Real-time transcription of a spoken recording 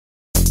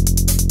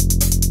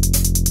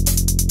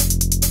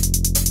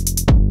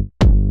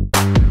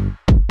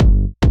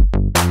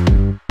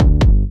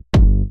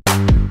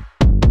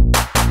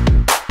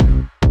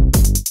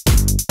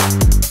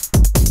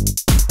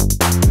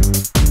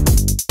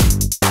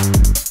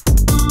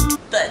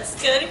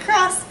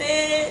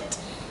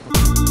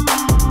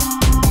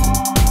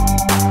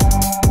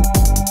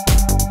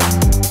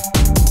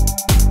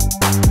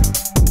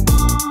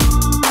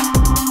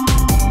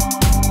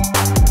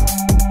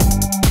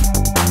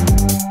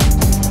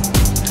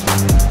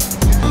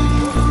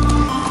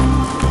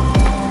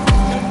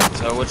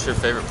What's your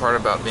favorite part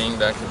about being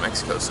back in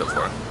Mexico so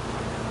far?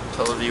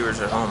 Tell the viewers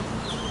at home.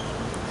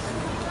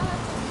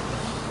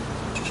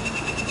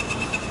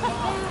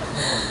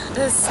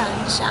 The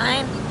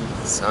sunshine.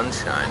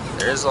 Sunshine.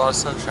 There is a lot of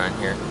sunshine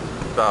here.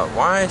 But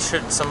why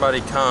should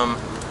somebody come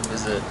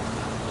visit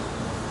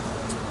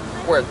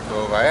Puerto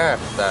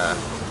Vallarta?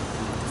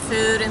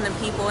 Food and the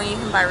people, and you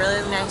can buy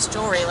really nice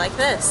jewelry like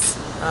this.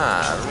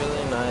 Ah,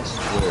 really nice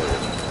jewelry.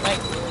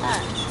 Like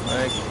that.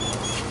 Like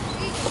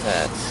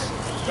that.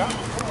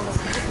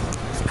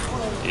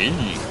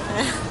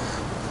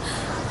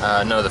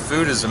 No, the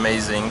food is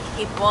amazing.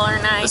 People are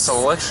nice. The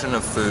selection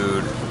of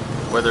food,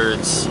 whether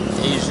it's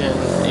Asian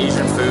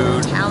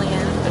food,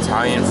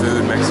 Italian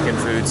food, Mexican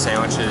food,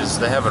 sandwiches,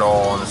 they have it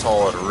all, and it's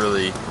all at a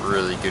really,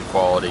 really good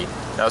quality.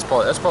 That's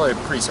probably a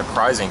pretty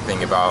surprising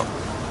thing about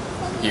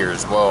here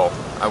as well.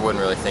 I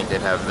wouldn't really think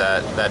they'd have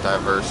that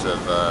diverse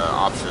of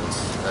options,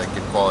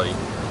 good quality.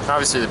 And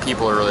obviously the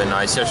people are really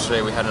nice.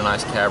 Yesterday we had a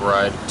nice cab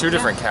ride. 2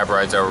 different cab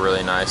rides that were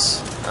really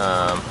nice.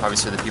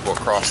 Obviously the people at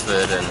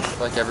CrossFit, and I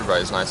feel like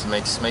everybody's nice. It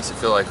makes it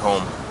feel like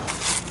home.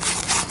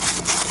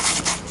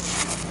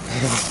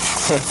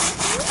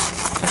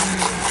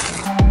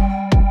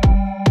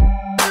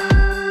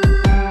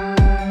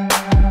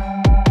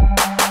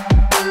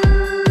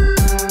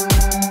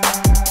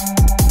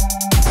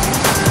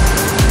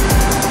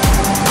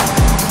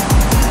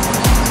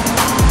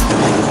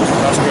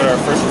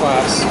 First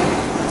class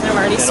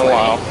in a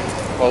while.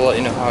 I'll let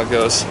you know how it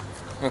goes.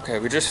 Okay,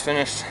 we just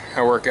finished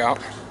our workout.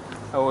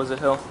 How was it,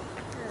 Hill?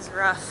 It was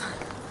rough.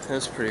 It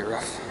was pretty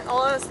rough.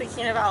 All I was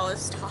thinking about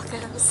was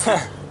tacos.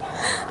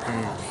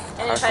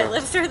 And if I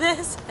live through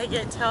this, I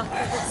get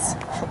tacos.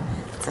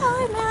 That's all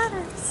that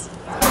matters.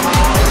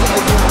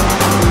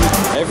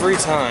 Every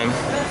time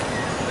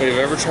we've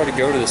ever tried to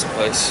go to this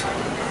place,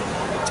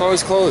 it's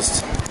always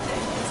closed.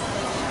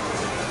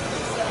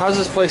 How's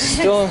this place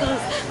still?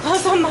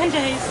 Closed on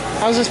Mondays.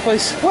 How's this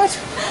place? What?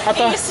 I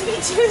thought it used to be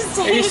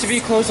Tuesdays. It used to be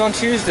closed on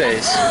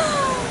Tuesdays.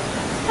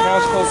 Now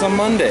it's closed on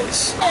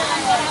Mondays.